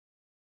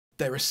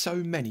There are so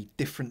many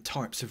different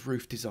types of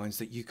roof designs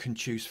that you can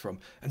choose from,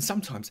 and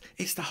sometimes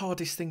it's the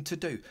hardest thing to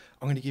do.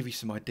 I'm going to give you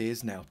some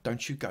ideas now.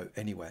 Don't you go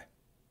anywhere.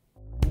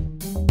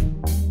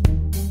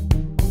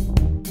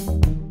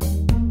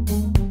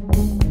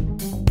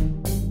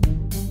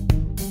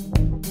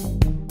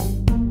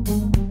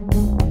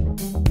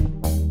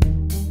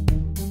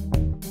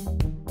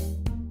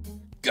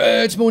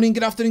 Good morning,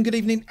 good afternoon, good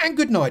evening, and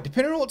good night,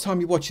 depending on what time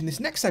you're watching this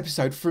next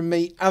episode from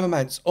me,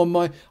 Avomance, on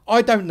my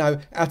I Don't Know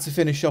How to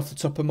Finish Off the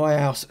Top of My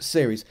House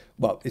series.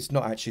 Well, it's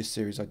not actually a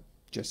series, I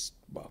just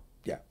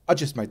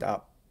made that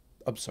up.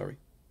 I'm sorry.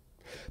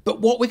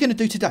 But what we're going to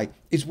do today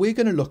is we're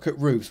going to look at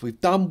roofs. We've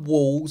done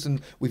walls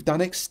and we've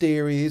done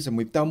exteriors and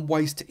we've done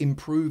ways to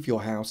improve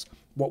your house.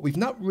 What we've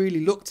not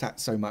really looked at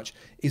so much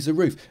is the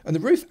roof. And the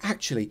roof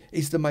actually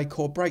is the make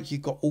or break.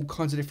 You've got all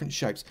kinds of different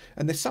shapes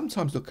and they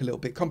sometimes look a little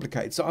bit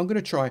complicated. So I'm going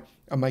to try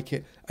and make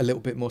it a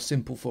little bit more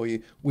simple for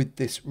you with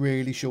this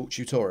really short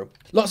tutorial.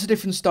 Lots of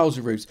different styles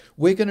of roofs.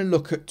 We're going to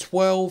look at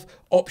 12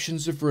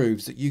 options of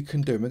roofs that you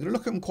can do. And we're going to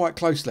look at them quite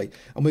closely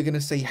and we're going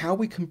to see how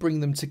we can bring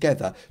them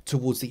together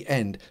towards the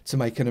end to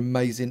make an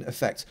amazing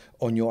effect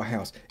on your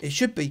house. It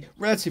should be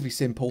relatively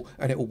simple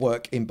and it will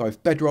work in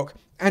both Bedrock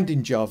and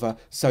in Java,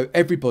 so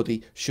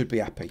everybody should be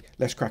happy.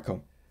 Let's crack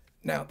on.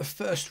 Now, the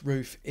first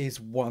roof is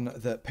one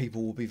that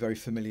people will be very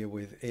familiar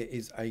with. It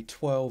is a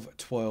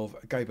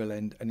 12-12 gable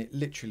end, and it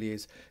literally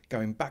is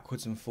going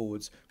backwards and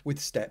forwards with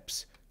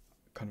steps,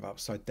 kind of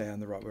upside down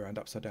the right way around,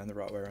 upside down the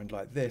right way around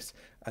like this,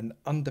 an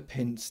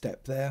underpinned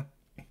step there,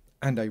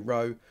 and a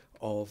row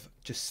of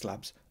just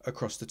slabs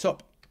across the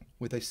top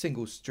with a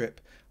single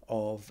strip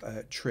of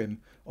trim,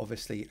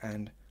 obviously,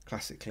 and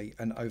classically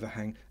an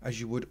overhang, as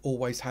you would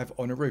always have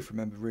on a roof.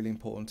 Remember, really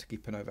important to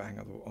keep an overhang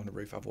on a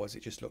roof, otherwise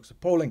it just looks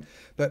appalling.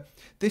 But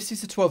this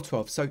is a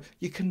 12-12, so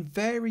you can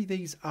vary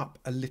these up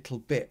a little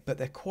bit, but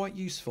they're quite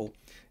useful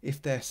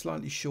if they're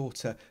slightly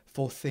shorter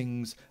for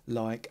things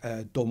like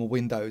dormer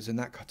windows and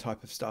that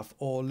type of stuff,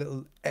 or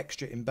little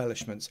extra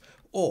embellishments,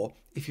 or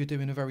if you're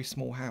doing a very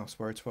small house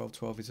where a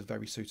 12-12 is a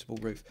very suitable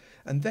roof.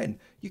 And then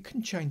you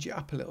can change it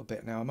up a little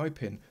bit. Now I'm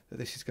hoping that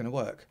this is going to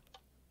work.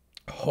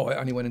 Oh, it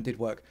only went and did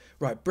work.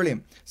 Right,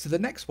 brilliant. So the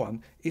next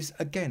one is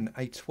again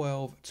a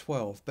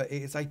 12-12, but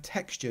it is a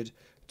textured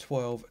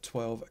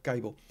 12-12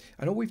 gable.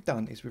 And all we've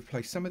done is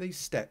replace some of these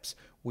steps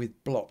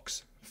with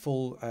blocks,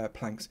 full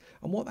planks.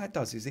 And what that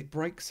does is it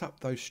breaks up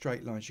those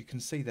straight lines. You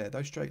can see there,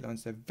 those straight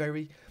lines, they're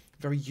very,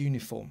 very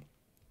uniform.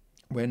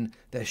 When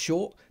they're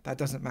short, that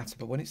doesn't matter,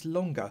 but when it's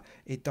longer,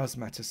 it does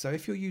matter. So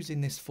if you're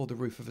using this for the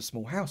roof of a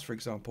small house, for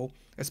example,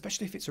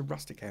 especially if it's a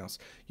rustic house,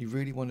 you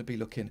really want to be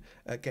looking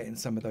at getting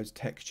some of those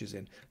textures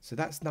in. So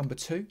that's number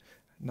 2.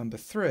 Number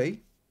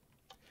 3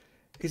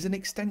 is an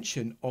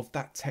extension of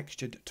that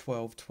textured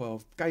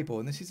 12-12 gable.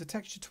 And this is a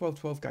textured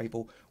 12-12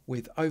 gable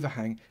with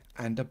overhang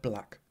and a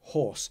black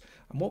horse.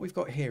 And what we've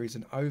got here is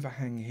an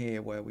overhang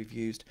here where we've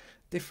used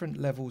different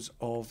levels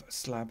of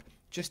slab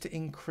just to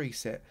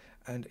increase it,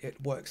 and it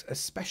works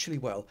especially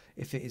well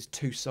if it is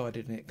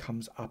two-sided and it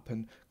comes up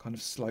and kind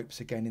of slopes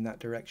again in that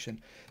direction.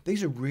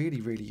 These are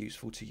really, really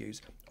useful to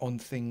use on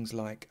things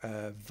like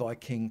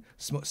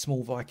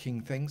small Viking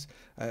things.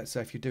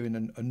 So if you're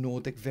doing a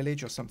Nordic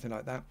village or something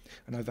like that,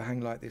 an overhang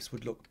like this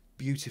would look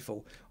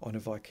beautiful on a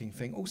Viking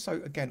thing.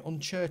 Also, again, on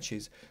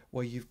churches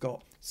where you've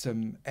got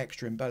some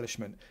extra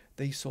embellishment,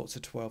 these sorts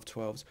of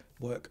 12-12s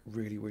work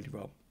really, really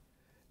well.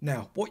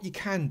 Now, what you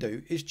can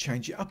do is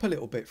change it up a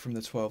little bit from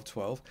the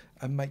 12-12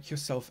 and make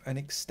yourself an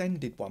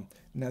extended one.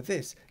 Now,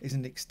 this is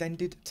an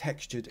extended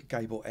textured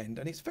gable end,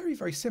 and it's very,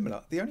 very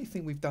similar. The only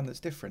thing we've done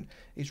that's different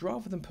is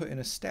rather than putting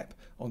a step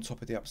on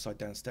top of the upside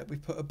down step,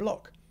 we've put a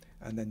block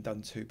and then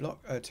done two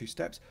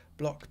steps,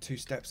 block, 2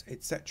 steps,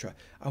 etc.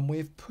 And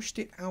we've pushed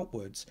it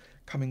outwards,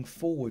 coming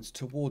forwards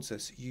towards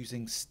us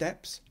using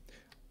steps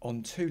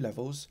on 2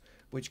 levels,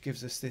 which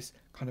gives us this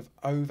kind of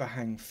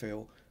overhang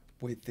feel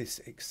with this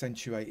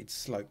accentuated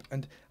slope.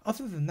 And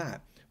other than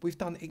that, we've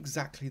done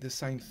exactly the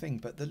same thing,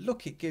 but the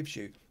look it gives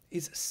you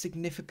is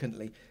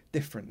significantly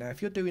different. Now,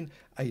 if you're doing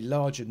a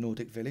larger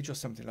Nordic village or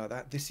something like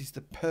that, this is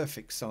the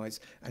perfect size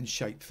and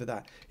shape for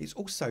that. It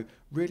also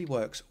really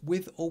works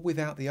with or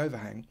without the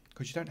overhang,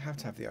 because you don't have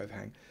to have the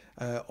overhang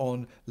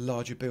on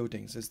larger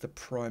buildings as the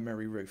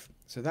primary roof.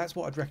 So that's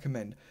what I'd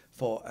recommend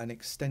for an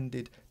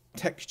extended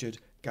textured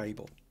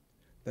gable.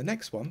 The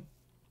next one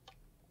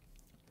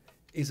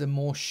is a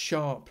more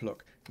sharp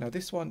look. Now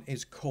this one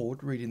is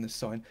called, reading the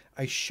sign,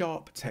 a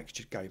sharp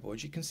textured gable.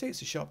 As you can see,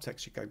 it's a sharp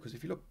textured gable because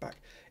if you look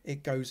back,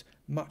 it goes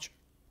much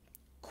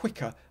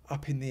quicker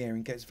up in the air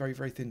and gets very,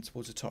 very thin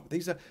towards the top.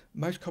 These are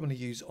most commonly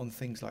used on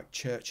things like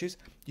churches.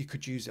 You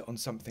could use it on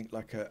something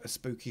like a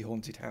spooky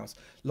haunted house.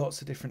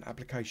 Lots of different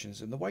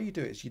applications. And the way you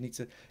do it is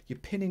you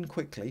pin in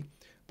quickly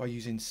by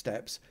using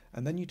steps,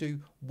 and then you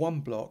do 1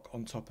 block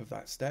on top of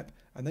that step,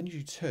 and then you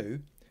do 2,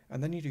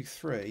 and then you do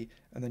 3,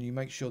 and then you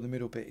make sure the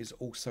middle bit is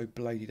also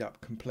bladed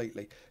up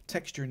completely,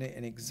 texturing it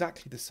in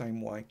exactly the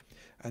same way.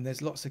 And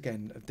there's lots,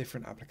 again, of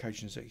different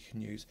applications that you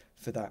can use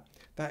for that.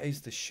 That is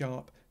the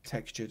sharp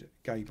textured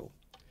gable.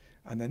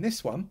 And then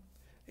this one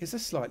is a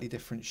slightly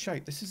different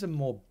shape. This is a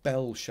more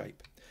bell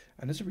shape,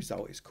 and as a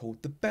result it's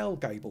called the bell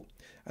gable.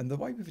 And the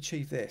way we've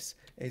achieved this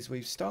is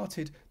we've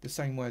started the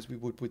same way as we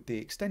would with the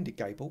extended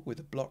gable, with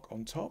a block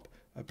on top,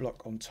 a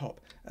block on top,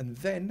 and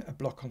then a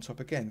block on top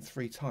again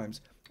 3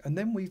 times, and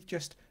then we've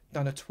just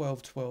done a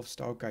 12-12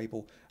 style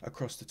gable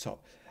across the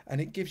top,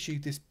 and it gives you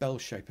this bell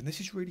shape. And this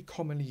is really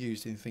commonly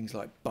used in things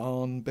like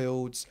barn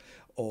builds,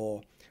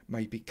 or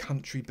maybe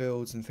country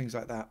builds and things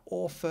like that,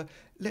 or for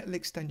little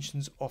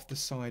extensions off the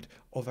side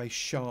of a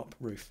sharp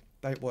roof.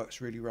 That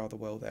works really rather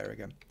well there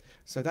again.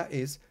 So that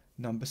is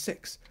number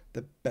 6,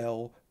 the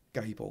bell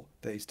gable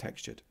that is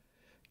textured.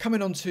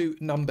 Coming on to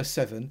number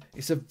 7,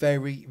 it's a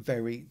very,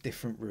 very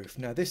different roof.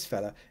 Now this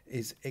fella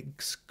is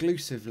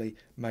exclusively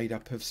made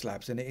up of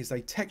slabs, and it is a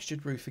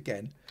textured roof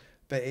again,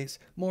 but it's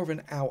more of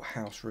an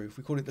outhouse roof.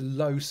 We call it the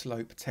low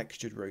slope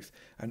textured roof,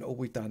 and all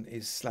we've done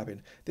is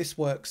slabbing. This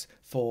works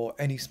for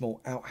any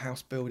small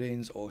outhouse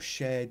buildings or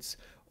sheds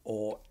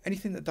or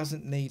anything that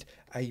doesn't need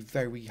a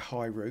very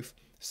high roof.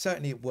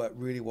 Certainly it worked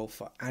really well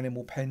for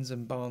animal pens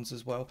and barns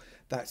as well.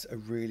 That's a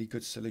really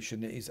good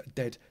solution. It is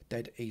dead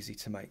easy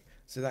to make.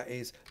 So that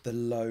is the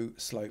low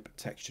slope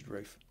textured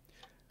roof.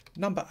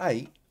 Number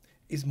 8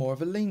 is more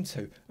of a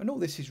lean-to, and all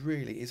this is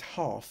really is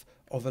half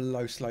of a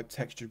low slope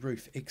textured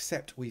roof,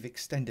 except we've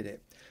extended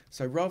it.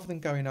 So rather than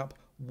going up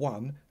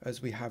 1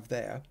 as we have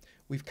there,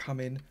 we've come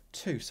in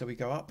 2. So we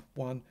go up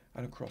 1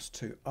 and across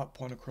 2, up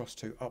 1 across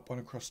 2, up 1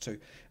 across 2,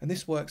 and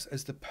this works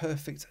as the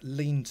perfect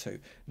lean-to.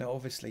 Now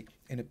obviously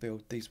in a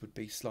build these would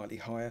be slightly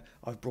higher.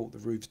 I've brought the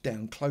roofs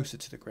down closer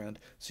to the ground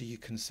so you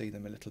can see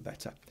them a little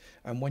better,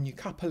 and when you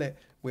couple it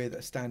with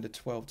a standard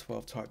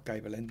 12-12 type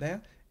gable end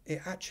there,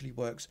 it actually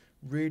works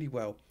really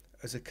well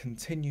as a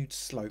continued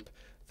slope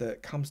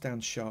that comes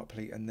down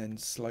sharply and then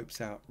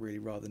slopes out really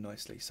rather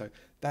nicely. So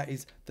that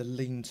is the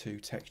lean-to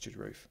textured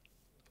roof.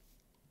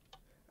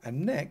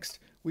 And next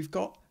we've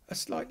got a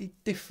slightly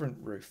different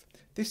roof.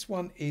 This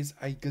one is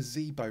a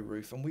gazebo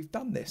roof, and we've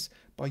done this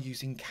by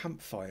using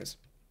campfires.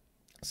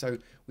 So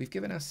we've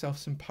given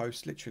ourselves some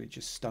posts, literally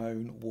just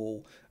stone,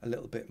 wall, a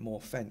little bit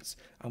more fence,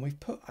 and we've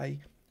put a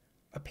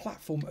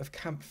platform of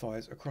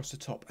campfires across the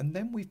top, and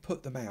then we've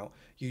put them out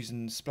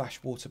using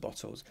splash water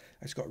bottles.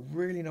 It's got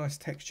really nice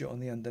texture on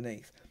the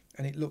underneath,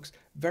 and it looks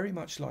very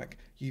much like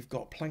you've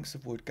got planks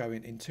of wood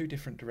going in 2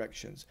 different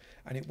directions,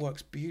 and it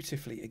works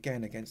beautifully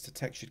again against a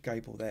textured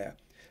gable there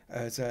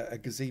as a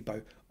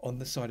gazebo on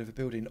the side of a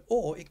building,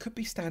 or it could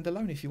be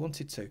standalone if you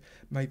wanted to,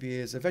 maybe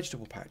as a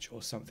vegetable patch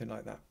or something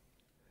like that.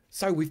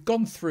 So we've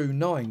gone through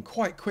 9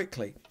 quite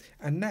quickly,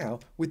 and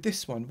now with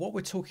this one what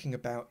we're talking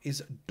about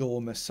is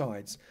dormer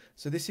sides.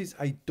 So this is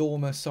a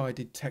dormer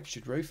sided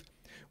textured roof.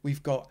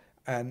 We've got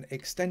an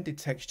extended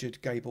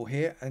textured gable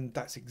here, and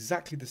that's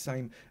exactly the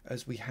same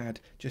as we had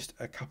just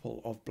a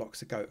couple of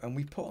blocks ago, and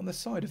we put on the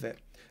side of it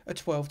a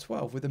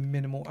 12-12 with a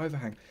minimal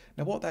overhang.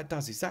 Now what that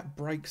does is that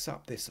breaks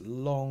up this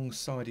long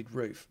sided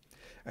roof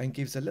and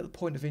gives a little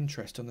point of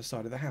interest on the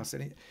side of the house,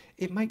 and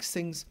it makes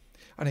things,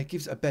 and it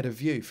gives a better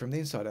view from the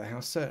inside of the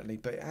house certainly,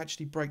 but it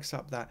actually breaks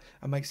up that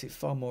and makes it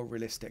far more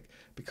realistic,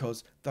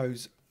 because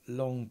those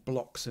long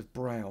blocks of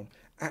brown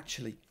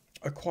actually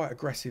are quite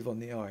aggressive on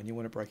the eye, and you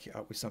want to break it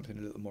up with something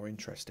a little more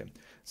interesting.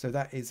 So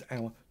that is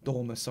our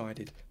dormer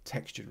sided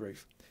textured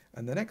roof.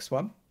 And the next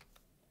one,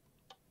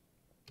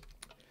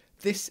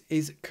 this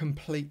is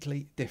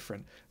completely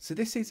different. So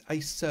this is a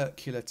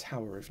circular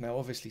tower roof. Now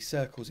obviously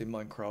circles in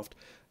Minecraft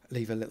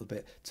leave a little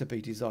bit to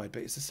be desired,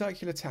 but it's a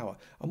circular tower,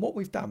 and what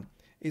we've done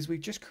is we've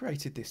just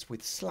created this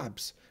with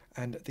slabs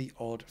and the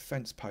odd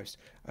fence post,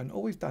 and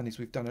all we've done is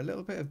we've done a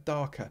little bit of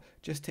darker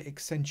just to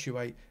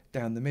accentuate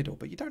down the middle,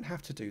 but you don't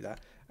have to do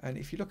that. And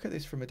if you look at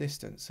this from a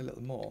distance a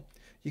little more,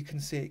 you can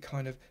see it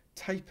kind of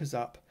tapers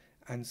up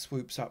and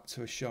swoops up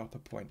to a sharper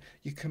point.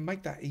 You can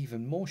make that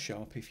even more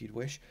sharp if you'd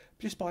wish,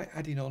 just by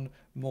adding on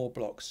more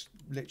blocks.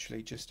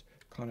 Literally just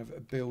kind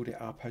of build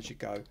it up as you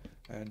go,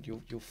 and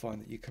you'll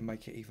find that you can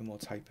make it even more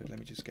tapered. Let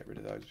me just get rid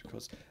of those,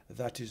 because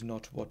that is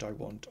not what I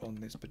want on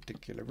this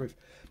particular roof.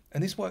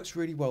 And this works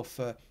really well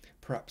for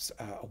perhaps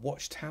a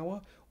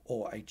watchtower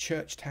or a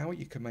church tower.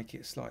 You can make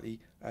it slightly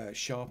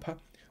sharper,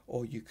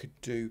 or you could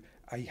do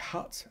a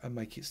hut and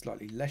make it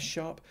slightly less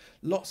sharp.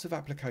 Lots of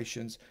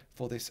applications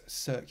for this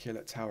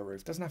circular tower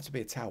roof. Doesn't have to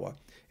be a tower,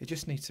 it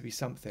just needs to be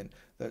something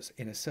that's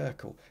in a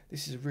circle.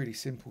 This is a really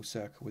simple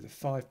circle with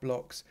 5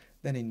 blocks,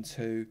 then in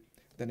 2,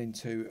 then in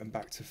 2 and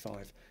back to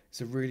 5. It's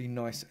a really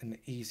nice and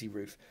easy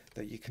roof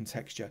that you can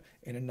texture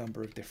in a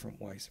number of different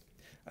ways.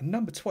 And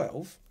number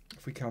 12,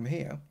 if we come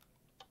here,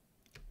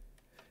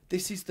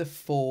 this is the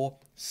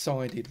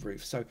 4-sided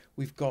roof. So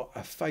we've got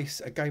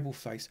a gable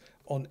face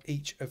on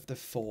each of the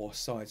 4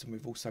 sides, and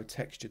we've also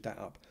textured that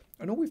up.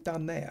 And all we've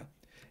done there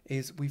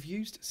is we've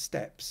used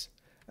steps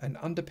and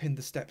underpinned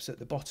the steps at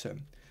the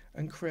bottom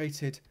and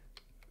created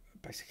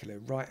basically a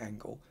right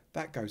angle.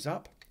 That goes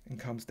up and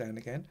comes down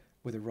again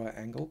with a right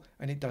angle,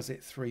 and it does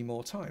it 3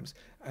 more times.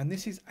 And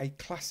this is a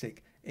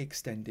classic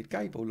extended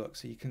gable look.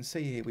 So you can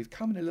see here we've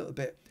come in a little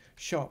bit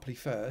sharply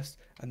first,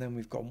 and then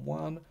we've gone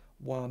 1,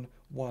 1,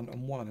 1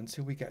 and 1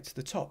 until we get to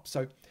the top.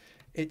 So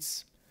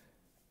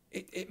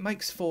It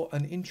makes for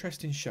an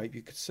interesting shape.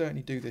 You could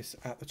certainly do this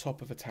at the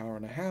top of a tower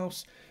in a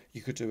house.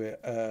 You could do it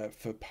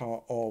for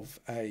part of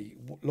a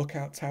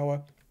lookout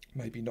tower,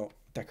 maybe not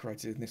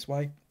decorated in this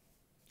way.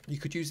 You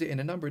could use it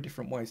in a number of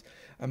different ways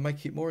and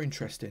make it more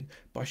interesting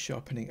by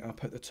sharpening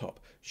up at the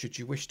top, should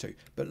you wish to.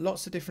 But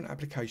lots of different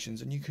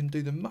applications, and you can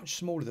do them much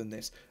smaller than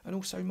this and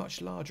also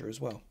much larger as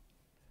well.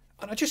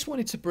 And I just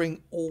wanted to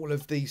bring all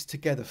of these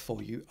together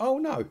for you. Oh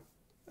no,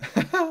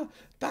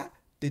 that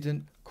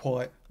didn't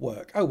quite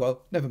work. Oh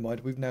well, never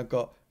mind. We've now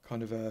got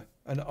kind of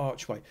an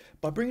archway.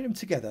 By bringing them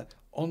together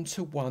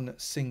onto one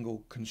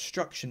single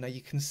construction. Now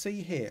you can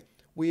see here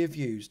we have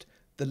used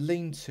the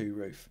lean-to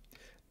roof,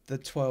 the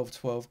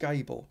 12-12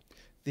 gable,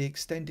 the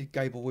extended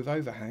gable with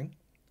overhang,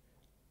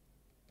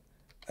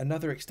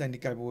 another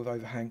extended gable with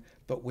overhang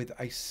but with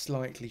a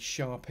slightly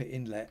sharper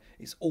inlet.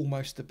 It's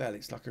almost a bell.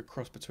 It's like a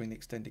cross between the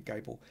extended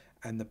gable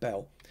and the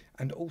bell,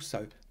 and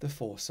also the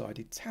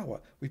four-sided tower.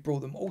 We've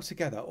brought them all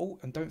together. Oh,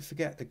 and don't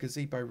forget the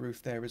gazebo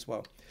roof there as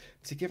well,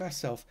 to give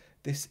ourselves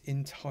this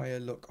entire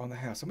look on the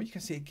house. And what you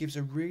can see, it gives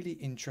a really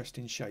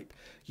interesting shape.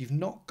 You've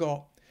not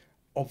got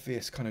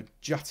obvious kind of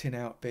jutting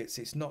out bits.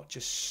 It's not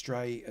just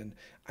straight and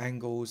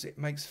angles. It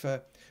makes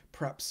for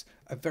perhaps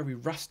a very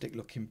rustic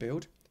looking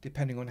build,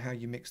 depending on how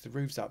you mix the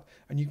roofs up,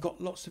 and you've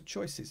got lots of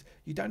choices.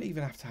 You don't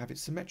even have to have it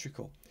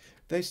symmetrical.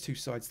 Those two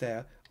sides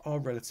there are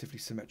relatively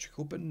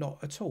symmetrical, but not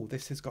at all.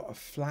 This has got a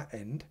flat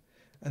end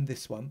and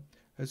this one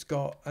has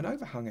got an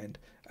overhung end,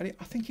 and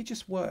I think it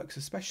just works,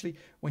 especially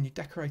when you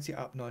decorate it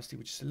up nicely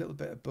with just a little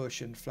bit of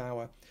bush and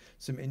flower,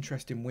 some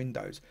interesting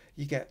windows.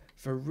 You get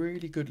for a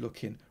really good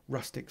looking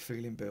rustic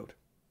feeling build.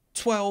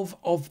 12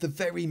 of the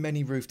very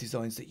many roof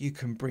designs that you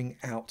can bring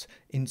out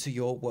into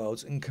your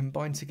worlds and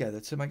combine together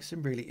to make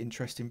some really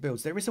interesting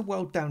builds. There is a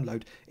world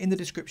download in the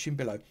description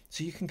below,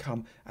 so you can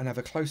come and have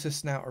a closer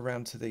snout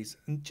around to these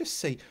and just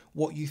see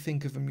what you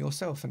think of them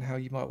yourself and how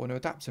you might want to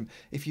adapt them.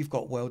 If you've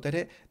got World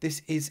Edit,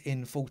 this is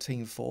in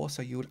 14.4,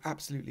 so you would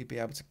absolutely be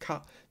able to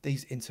cut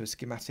these into a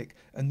schematic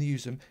and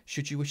use them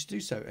should you wish to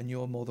do so, and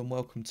you're more than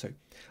welcome to.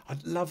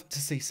 I'd love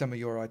to see some of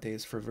your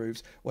ideas for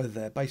roofs, whether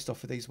they're based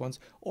off of these ones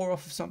or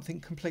off of something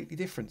completely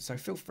different, so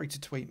feel free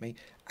to tweet me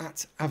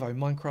at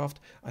Avomance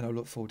and I'll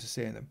look forward to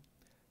seeing them.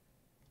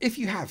 If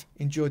you have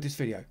enjoyed this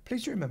video,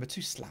 please do remember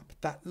to slap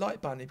that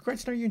like button. It'd be great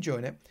to know you're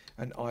enjoying it,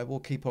 and I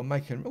will keep on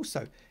making them.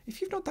 Also, if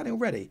you've not done it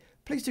already,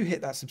 please do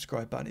hit that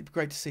subscribe button. It'd be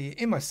great to see you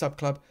in my sub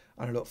club,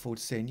 and I look forward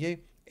to seeing you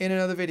in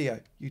another video.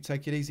 You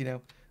take it easy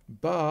now.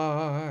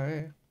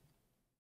 Bye.